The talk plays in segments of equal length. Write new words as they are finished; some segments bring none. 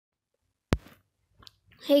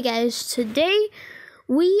Hey guys, today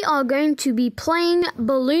we are going to be playing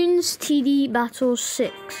Bloons TD Battles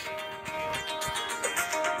 6.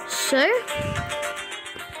 So,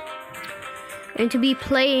 going to be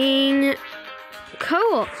playing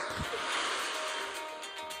co-op.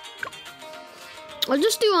 I'll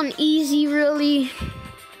just do on easy really.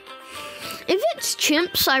 If it's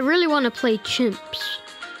chimps, I really want to play chimps.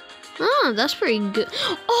 Oh, that's pretty good.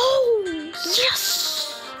 Oh, yes!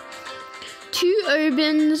 2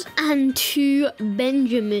 Obins and 2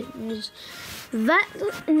 Benjamins. That,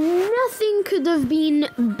 nothing could have been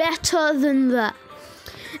better than that.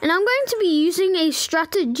 And I'm going to be using a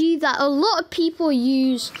strategy that a lot of people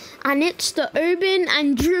use, and it's the Obin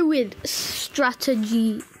and Druid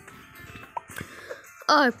strategy.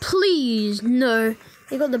 Oh, please, no.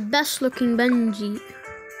 They got the best looking Benji.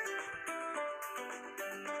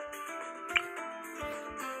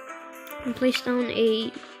 And place down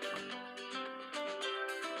a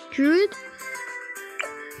Druid.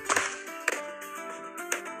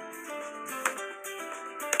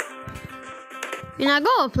 And I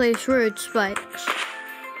gotta place road spikes.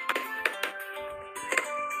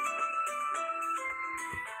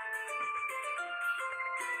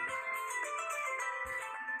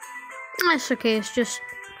 That's okay, it's just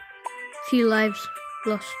a few lives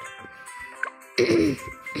lost.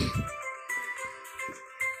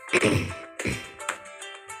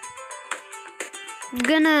 I'm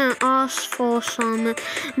gonna ask for some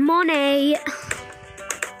money.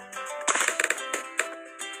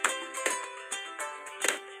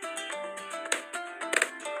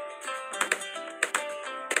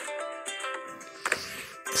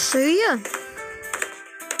 So yeah,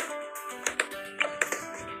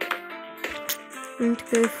 I'm going to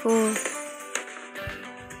go for.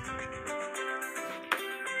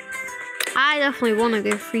 I definitely want to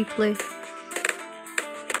go free play.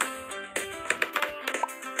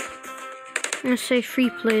 I'm gonna say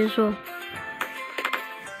free play as well.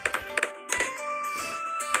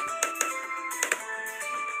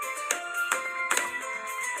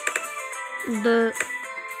 The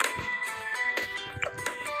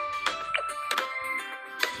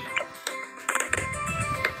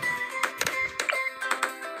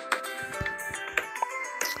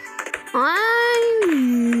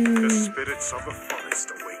spirits of the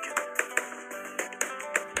forest awaken.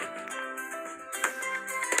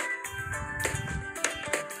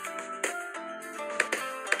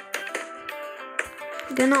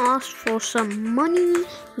 Gonna ask for some money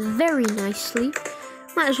very nicely.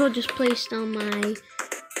 Might as well just place down my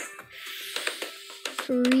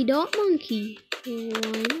 3-dot monkey.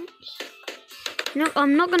 No,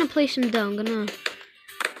 I'm not gonna place him down. I'm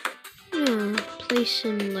gonna place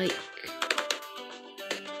him like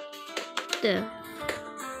there.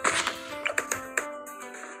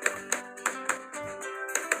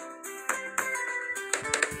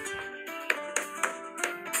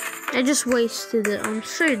 I just wasted it. I'm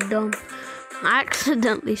so dumb. I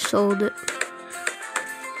accidentally sold it.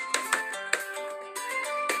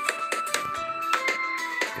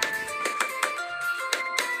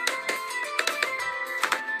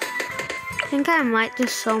 I think I might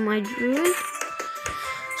just sell my druid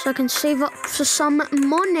so I can save up for some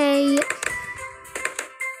money.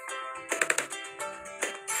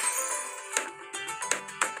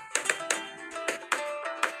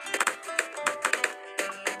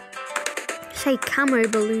 Say camo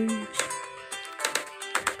balloons.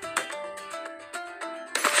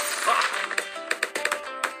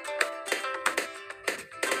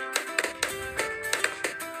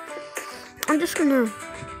 I'm just gonna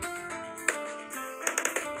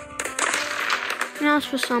ask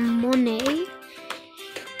for some money.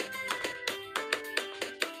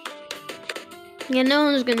 Yeah, no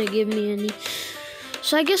one's gonna give me any.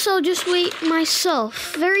 So I guess I'll just wait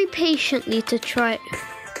myself very patiently to try it.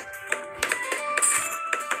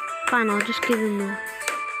 Fine, I'll just give him a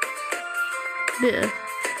bit of...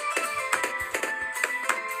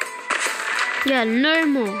 Yeah, no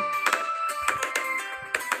more.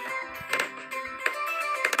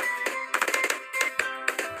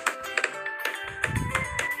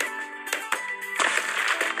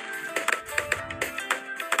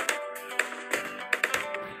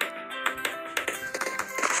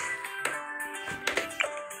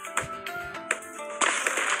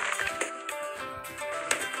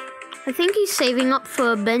 I think he's saving up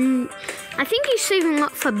for Benji.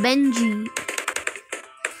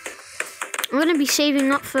 I'm gonna be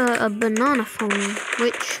saving up for a banana farm,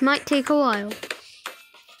 which might take a while.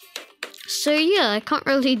 So yeah, I can't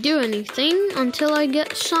really do anything until I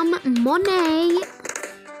get some money.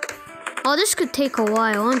 Oh, this could take a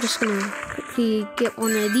while. I'm just gonna quickly get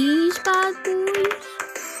one of these bad boys.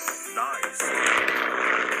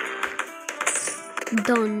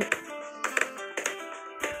 Done.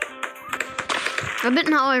 I bet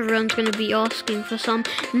now everyone's gonna be asking for some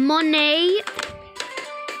money.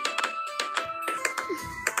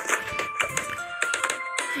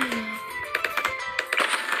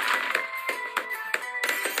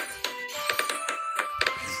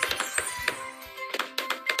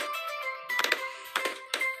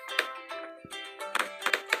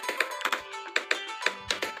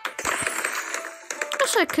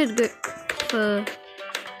 Guess I could go for.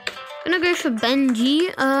 I'm gonna go for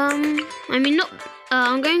Benji. I mean not.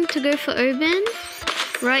 I'm going to go for Oben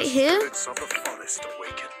right here,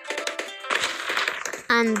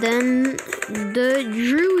 and then the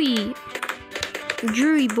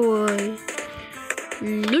Drewy boy.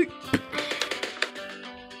 Nope.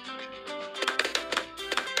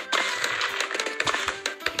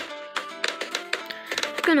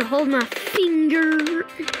 I'm gonna hold my finger.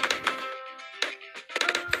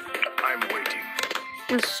 I'm waiting.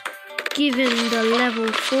 Let's give him the level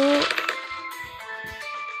 4.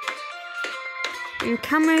 And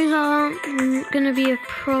cameras aren't gonna be a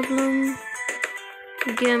problem.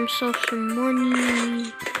 Get himself some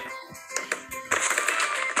money.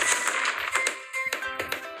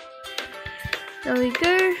 There we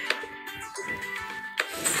go.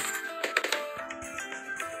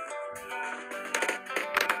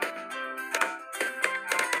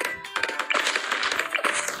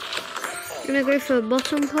 Gonna go for a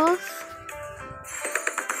bottom path.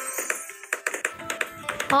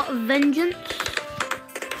 Heart of Vengeance.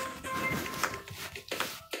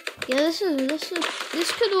 Yeah,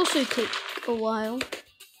 this could also take a while.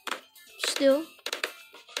 Still.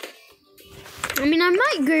 I mean, I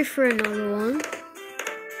might go for another one.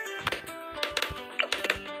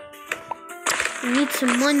 I need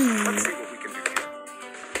some money. Let's see what we can do here.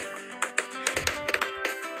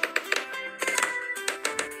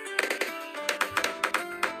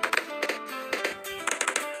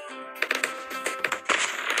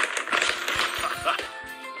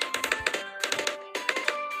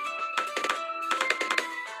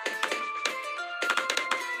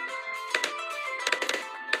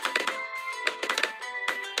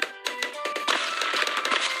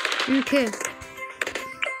 Okay.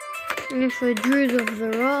 And for Druid of the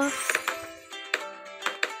Wrath.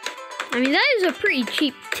 I mean, that is a pretty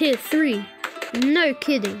cheap tier 3. No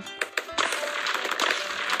kidding.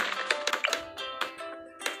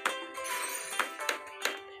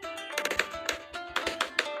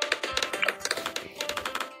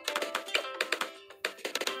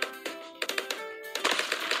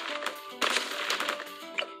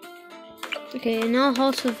 Okay, now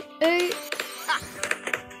House of Oak.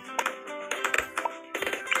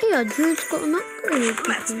 Yeah, Drew's got an upgrade.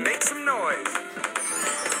 Let's make some noise.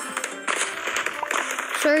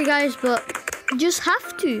 Sorry guys, but just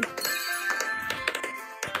have to.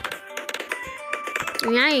 I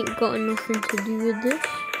mean, I ain't got nothing to do with this.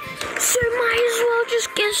 So might as well just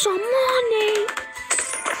get some money.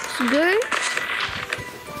 Let's go.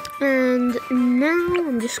 And now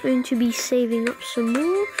I'm just going to be saving up some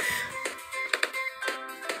more.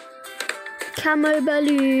 Camo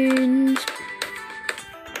balloons.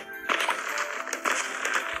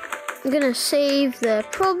 I'm gonna save the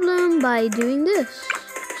problem by doing this.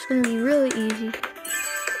 It's gonna be really easy.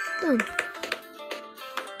 Done.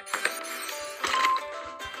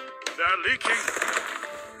 They're leaking.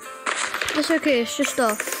 It's okay, it's just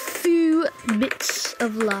a few bits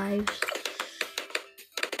of lives.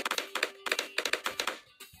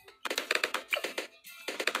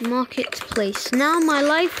 Marketplace. Now my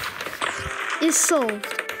life is solved.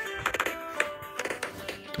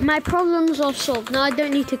 My problems are solved. Now I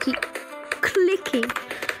don't need to keep clicking.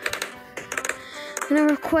 I'm gonna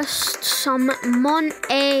request some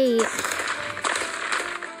money.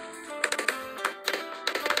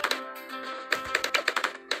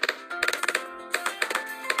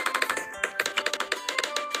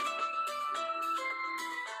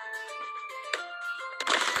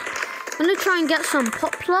 I'm gonna try and get some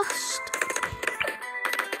pop lust.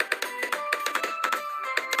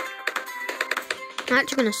 I'm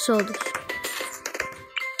actually gonna sell this.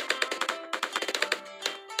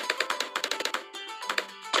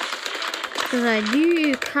 Because I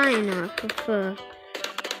do kinda prefer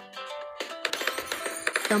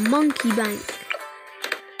the monkey bank.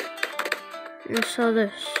 I'm gonna sell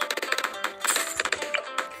this.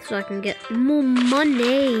 So I can get more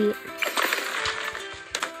money.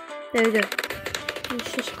 There we go.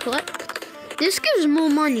 Let's just collect. This gives more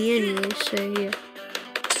money anyway, so yeah.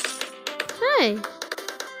 Hey.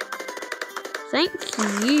 Thank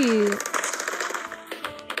you.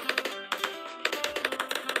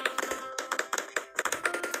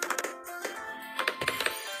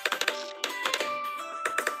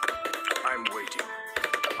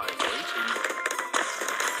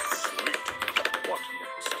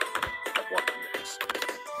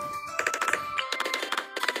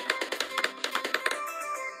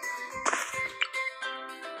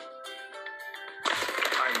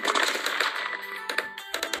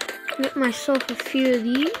 Get myself a few of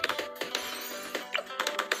these.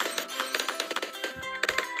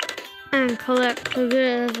 And collect a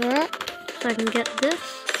bit of that so I can get this.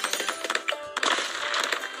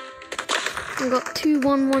 I got 2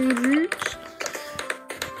 1-1 druids.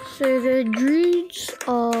 So the druids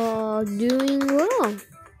are doing well.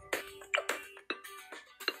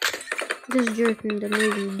 Just joking, they're not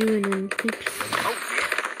even doing anything.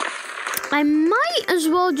 I might as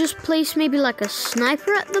well just place maybe like a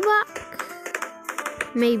sniper at the back.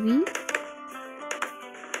 Maybe.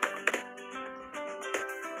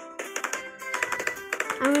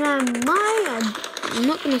 I mean, I might. I'm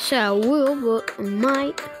not gonna say I will, but I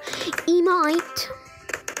might. I might.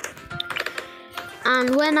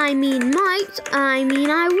 And when I mean might, I mean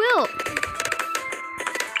I will.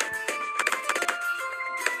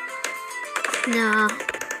 Nah,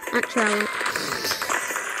 actually I won't.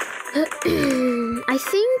 I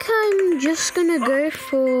think I'm just gonna go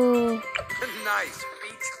for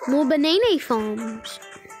more banana farms.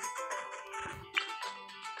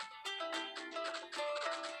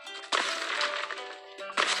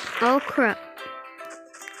 Oh crap.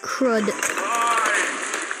 Crud.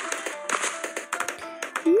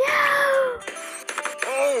 No!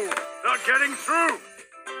 Oh, not getting through.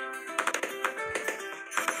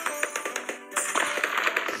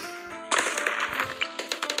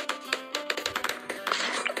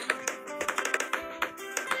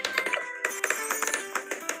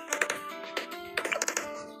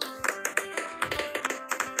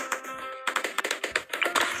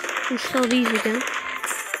 Install these again.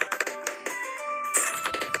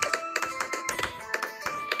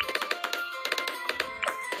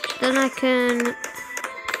 Then I can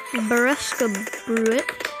Baraska brew it.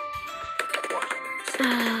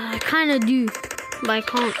 I kind of do, but I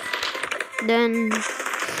can't. Then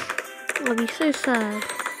I'll be so sad.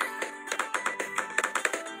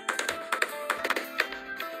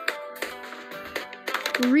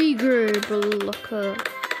 Regrow blocker.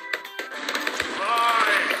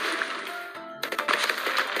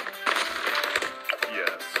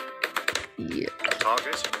 Yes.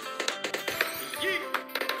 Target.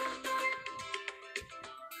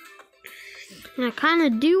 And I kind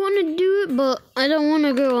of do want to do it, but I don't want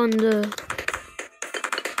to go on the...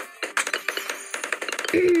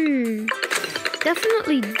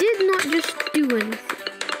 Definitely did not just do anything.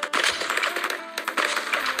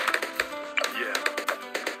 Yeah.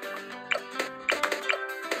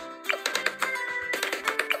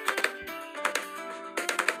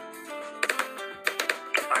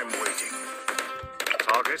 I'm waiting.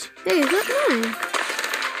 Target. Hey, is that mine?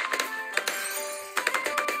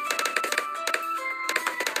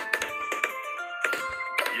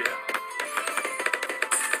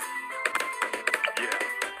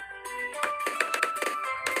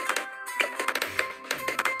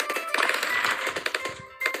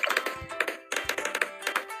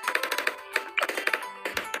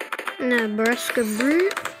 Nebraska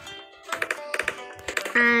brute,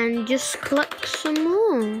 and just collect some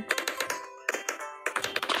more,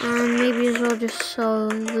 and maybe as well just sell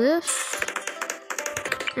this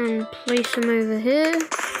and place them over here,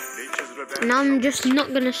 and I'm just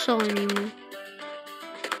not gonna sell anymore.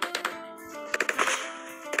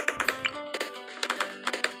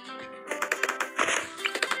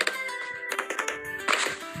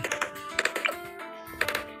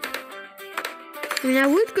 I mean, I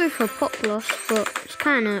would go for pop loss, but it's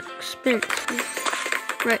kind of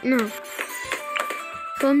expensive right now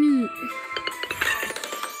for me.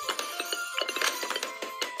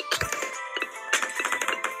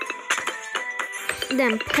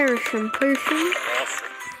 Then Perishing Potion,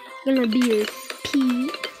 gonna be a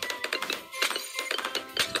P.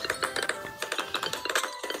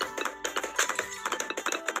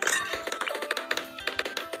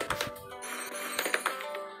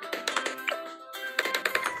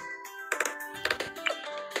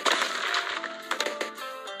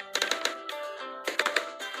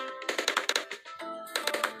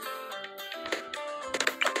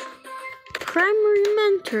 Primary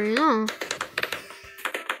mentoring, oh.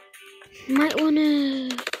 Might wanna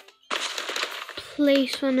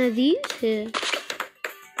place one of these here.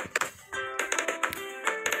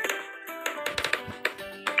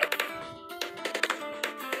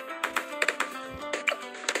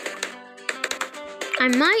 I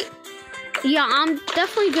might, yeah, I'm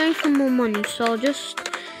definitely going for more money, so I'm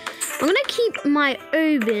gonna keep my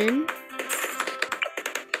Oben.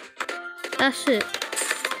 That's it.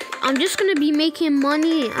 I'm just gonna be making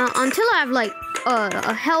money until I have like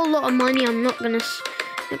a hell lot of money. I'm not gonna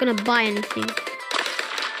buy anything.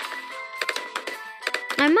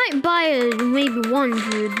 I might buy maybe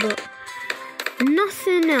 100, but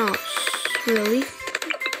nothing else, really,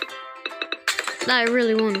 that I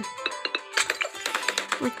really want.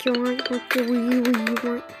 What you want? What you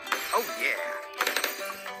want? Oh yeah.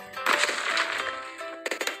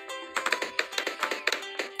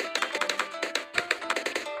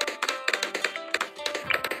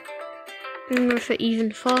 I'm gonna go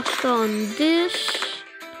even faster on this.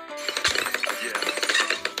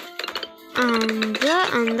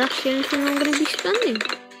 And that's the only thing I'm gonna be spending.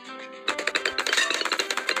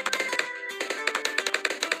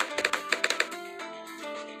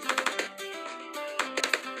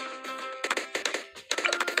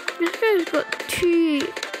 This guy's got 2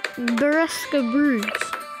 Bereska brews.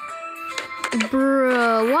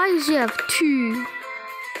 Bruh, why does he have 2?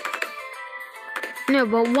 No,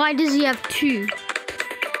 but why does he have 2?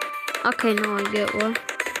 Okay, now I get why.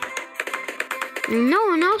 No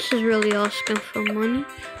one else is really asking for money.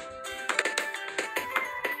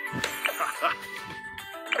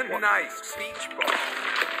 Nice speech box.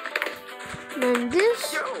 And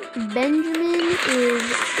this Benjamin is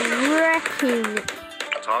wrecking.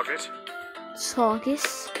 Target.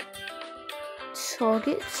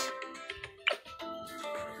 Target.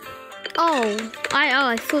 Oh,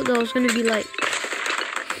 I thought that was gonna be like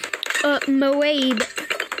Moabe.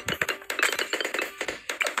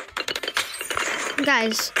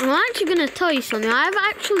 Guys, I'm actually gonna tell you something. I've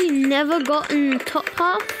actually never gotten top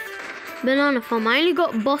half banana farm. I only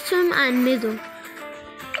got bottom and middle.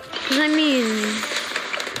 Cause I mean,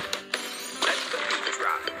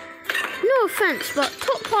 no offense, but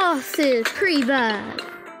top half is pretty bad.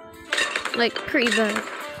 Like pretty bad.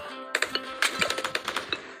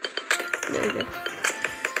 There we go.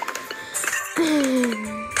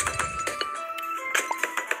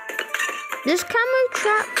 This camo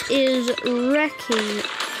trap is wrecking.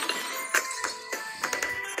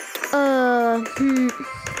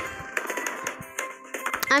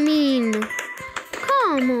 I mean,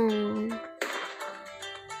 come on.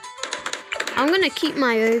 I'm gonna keep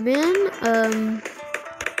my open.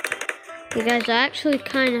 You guys, I actually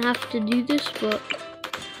kind of have to do this, but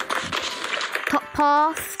top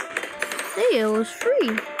path. Hey, it was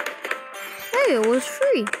free. Hey, it was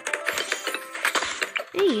free.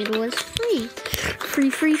 Hey, it was free. Free.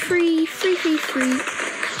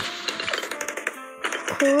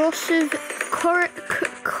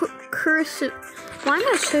 Cursive. Why am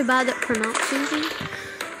I so bad at pronouncing things?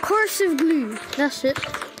 Cursive glue. That's it.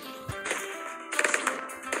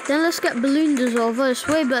 Then let's get balloon dissolver. It's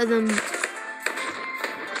way better than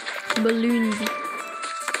balloon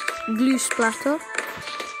glue splatter.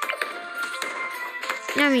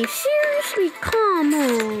 I mean, seriously, come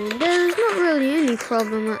on. There's not really any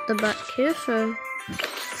problem at the back here, so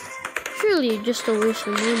it's really just a waste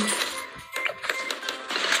of money.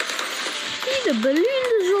 See, the balloon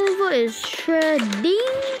dissolver is shredding.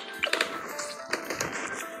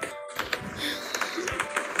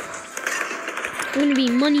 I'm gonna be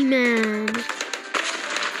money man.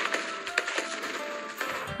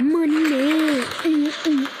 Money man.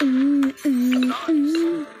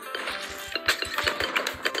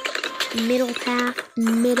 Middle path.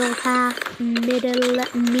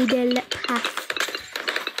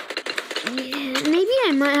 Yeah, maybe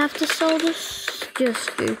I might have to sell this. Just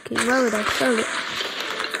joking. Why would I sell it?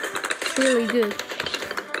 It's really good.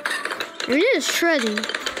 It is shredding.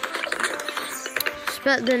 It's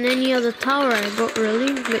better than any other tower I got,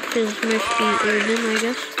 really, which is mostly urban, I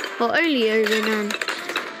guess. Well, only urban and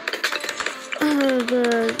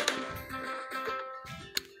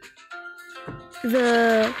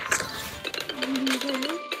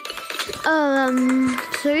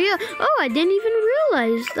so yeah. Oh, I didn't even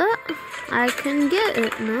realize that. I can get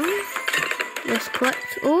it now. Let's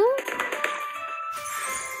collect all.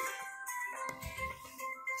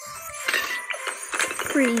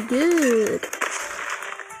 Pretty good.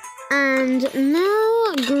 And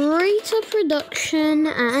now greater production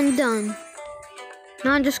and done.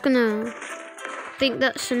 Now I'm just gonna think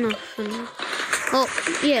that's enough. Oh,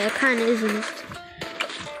 yeah, it kinda is enough.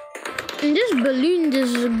 And this balloon,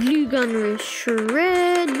 this glue gunner is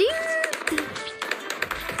shredding.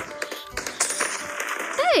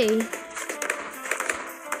 Hey!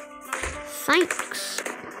 Thanks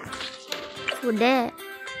for that.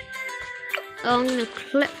 I'm gonna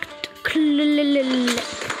collect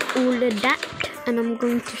all of that, and I'm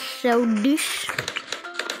going to sell this.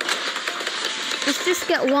 Let's just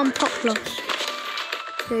get 1 pop plus.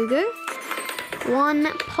 There you go. 1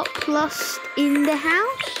 pop plus in the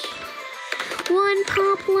house. 1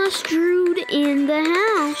 pop plus Druid in the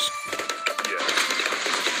house.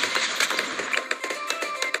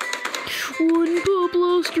 1 pop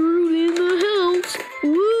plus Druid in the house.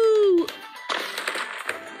 Woo!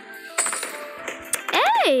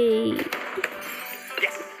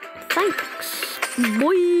 Thanks,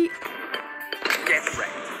 boy. Get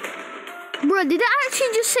wrecked. Bro, did it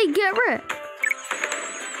actually just say get wrecked?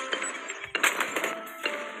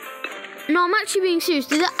 No, I'm actually being serious.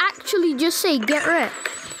 Did it actually just say get wrecked?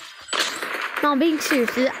 No, I'm being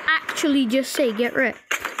serious. Did it actually just say get wrecked?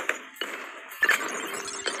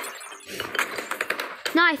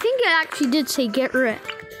 No, I think it actually did say get wrecked.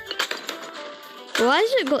 Why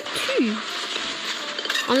has it got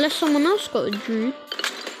 2? Unless someone else got a Drew.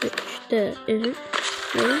 Which there isn't.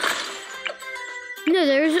 Really? No,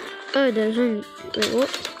 there isn't. Oh, there's only. Wait, what?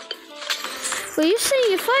 Well, you're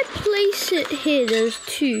saying if I place it here, there's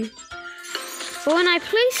 2. But when I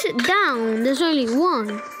place it down, there's only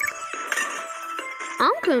 1.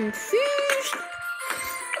 I'm confused.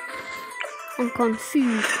 I'm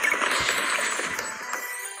confused.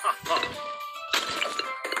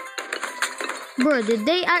 Bro, did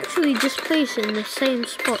they actually just place it in the same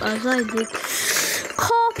spot as I did?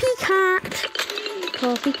 Copycat!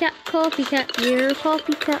 Copycat, copycat, you're a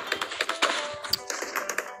copycat.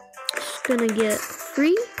 Just gonna get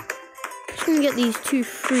 3. Just gonna get these 2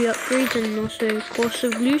 free upgrades and also a course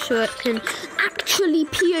of glue so it can actually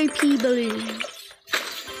POP balloons.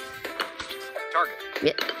 Target.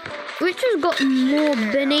 Yeah. Which has got more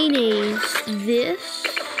bananas? This.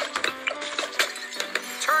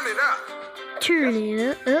 Turn it up. Turn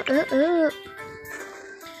it up.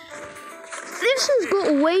 This has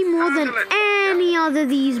got way more than any other of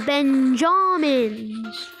these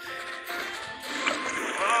Benjamins.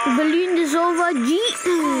 Balloon dissolver G.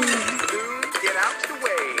 Get out the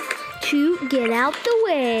way. To get out the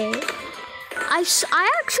way. I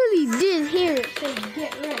actually did hear it say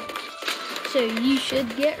get ready. So you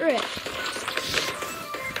should get ready.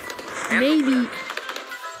 Maybe.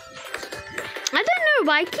 I don't know,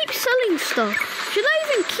 but I keep selling stuff. Should I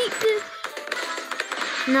even keep this?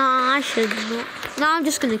 Nah, I should not. Nah, I'm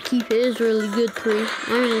just gonna keep it. It's really good too. I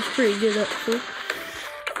mean, it's pretty good actually.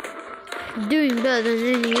 Doing better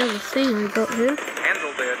than any other thing I got here.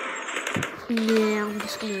 Handled it. Yeah, I'm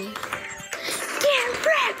just gonna get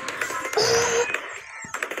wrecked.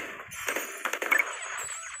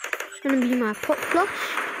 It's gonna be my pop plush.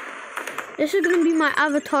 This is gonna be my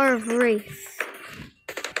avatar of Wraith.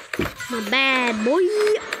 My bad boy.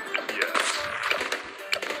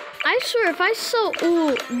 I swear, if I sell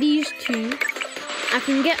all these 2, I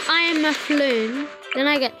can get IMF loan. Then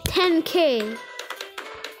I get 10k.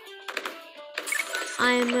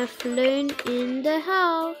 IMF loan in the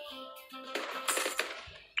house.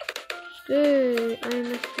 Good.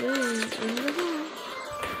 IMF loan in the house.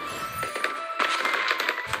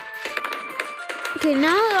 Okay,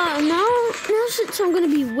 now since I'm gonna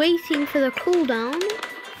be waiting for the cooldown.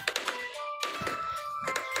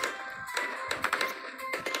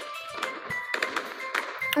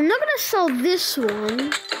 I'm not gonna sell this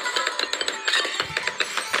one.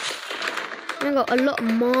 I got a lot of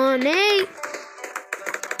money.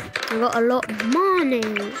 I got a lot of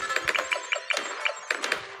money.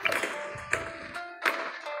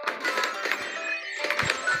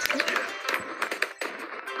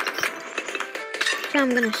 So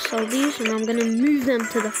I'm gonna sell these and I'm gonna move them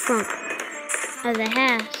to the front of the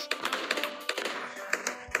house.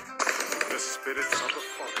 The spirits of the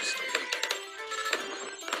forest.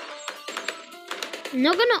 I'm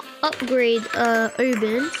not gonna upgrade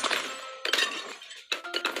Oben.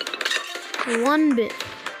 1 bit.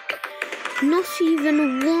 Not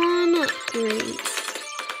even 1 upgrade.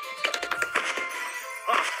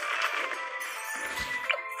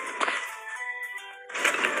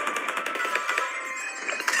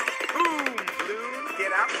 Boom, Bloon,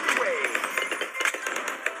 get out the way.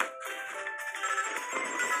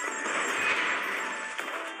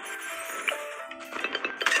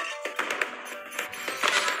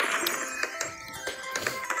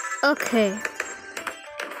 Okay.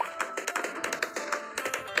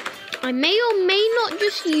 I may or may not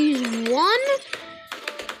just use 1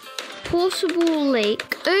 possible lake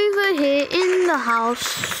over here in the house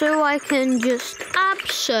so I can just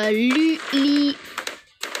absolutely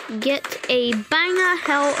get a banger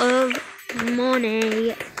hell of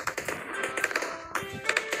money.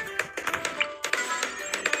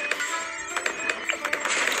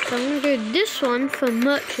 So I'm gonna go this one for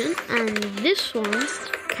merchant and this one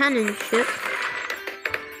cannon ship.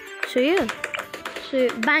 So yeah. So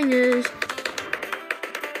bangers.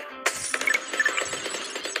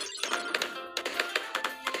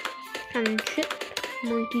 Cannon ship,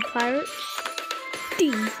 monkey pirates.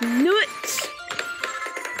 These nuts.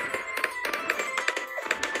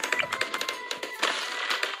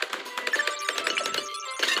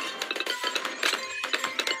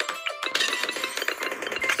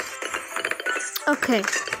 Okay.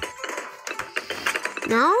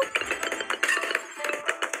 Now?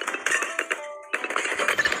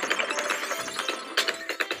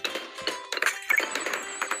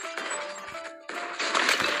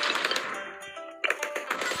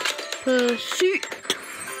 Pursuit.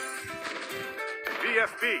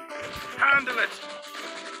 VFB, handle it.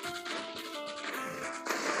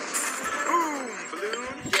 Boom, Bloon,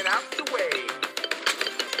 get out the way.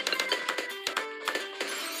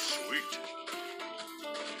 Sweet.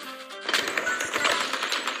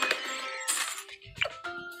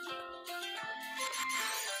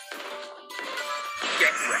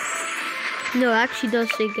 Get wrecked. No, it actually does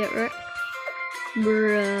say get wrecked.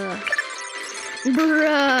 Bruh.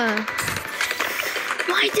 Bruh.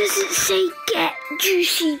 Why does it say get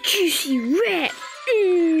juicy wrecked?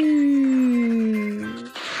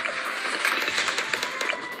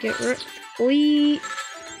 Get wrecked, boy.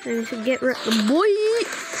 And it said get wrecked, boy.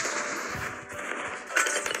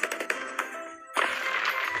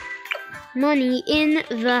 Money in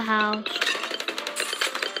the house.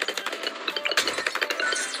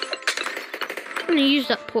 I'm gonna use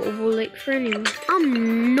that portable lake for anyone.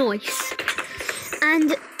 I'm nice.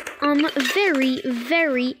 And I'm very,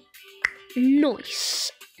 very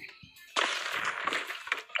nice.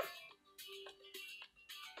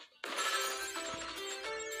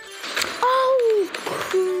 Oh,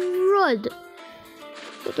 crud.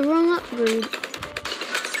 Got the wrong upgrade.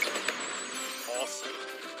 Awesome.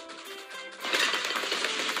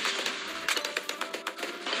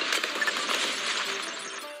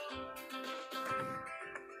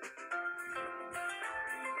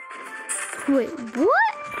 Wait, what?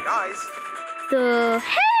 Guys. The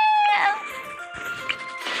hell?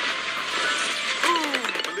 Boom,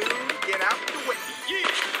 Bloon, get out the way.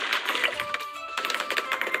 Yeah.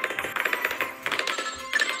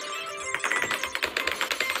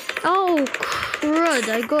 Oh, crud.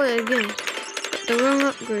 I got it again. Got the wrong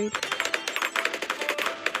upgrade.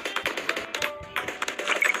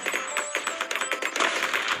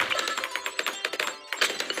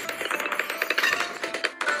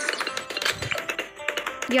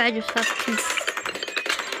 Yeah, I just have to.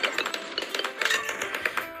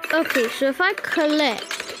 Okay, so if I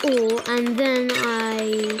collect all and then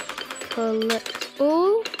I collect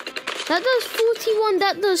all, that does 41,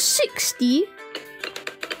 that does 60.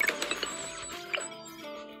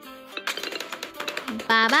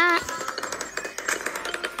 Bye-bye.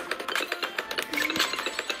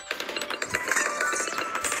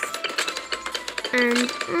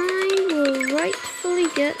 And I will rightfully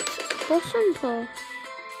get Awesome Pass.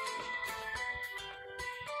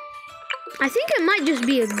 I think it might just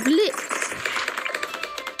be a glitch.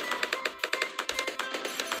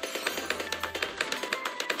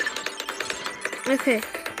 Okay.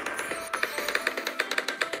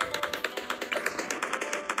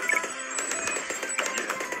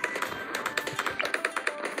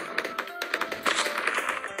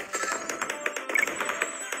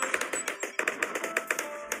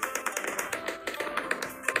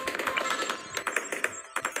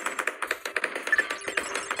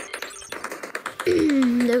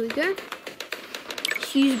 There we go.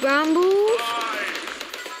 Let's use brambles.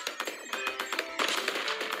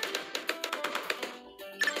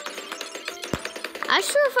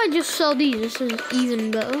 Actually, if I just sell these, this is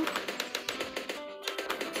even better.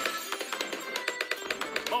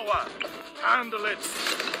 Moa, handle it.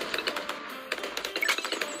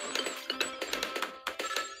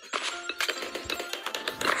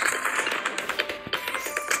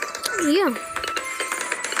 Yeah.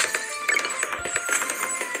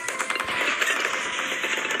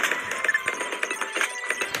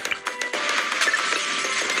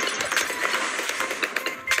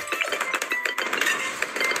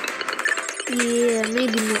 Yeah,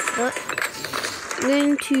 maybe not that. I'm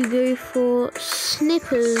going to go for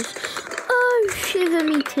snippers. Oh, shiver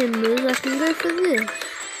me timbers, I can go for this.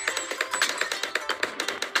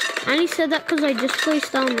 I only said that because I just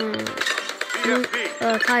placed down a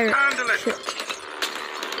pirate ship.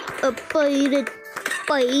 A pirate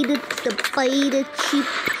ship.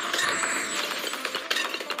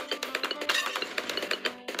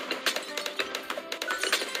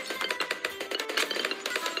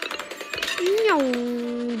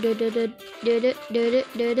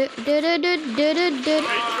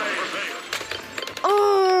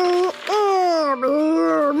 Oh,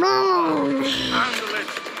 no. Handle it.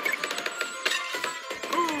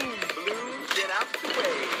 Boom, Bloon, get out the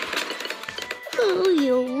way. Oh,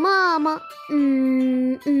 your mama.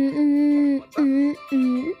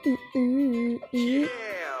 Yeah,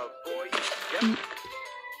 boy. Yep.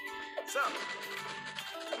 So,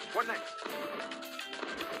 what next?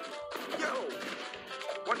 Yo,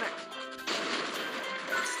 what next?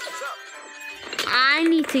 I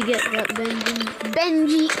need to get that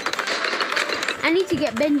Benji. I need to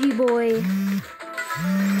get Benji boy.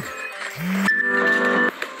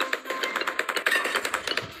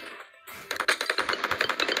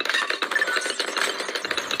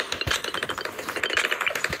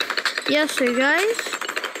 Yes, sir, guys.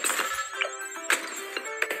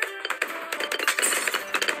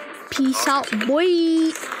 Peace out, boy.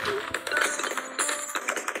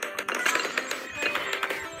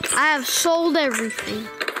 I have sold everything.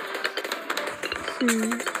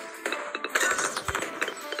 And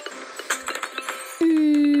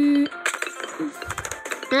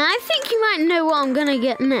I think you might know what I'm gonna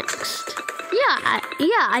get next. Yeah,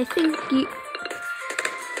 I think you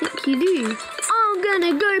do. I'm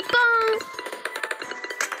gonna go bang.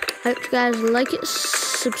 Hope you guys like it.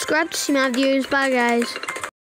 Subscribe to see my videos. Bye, guys.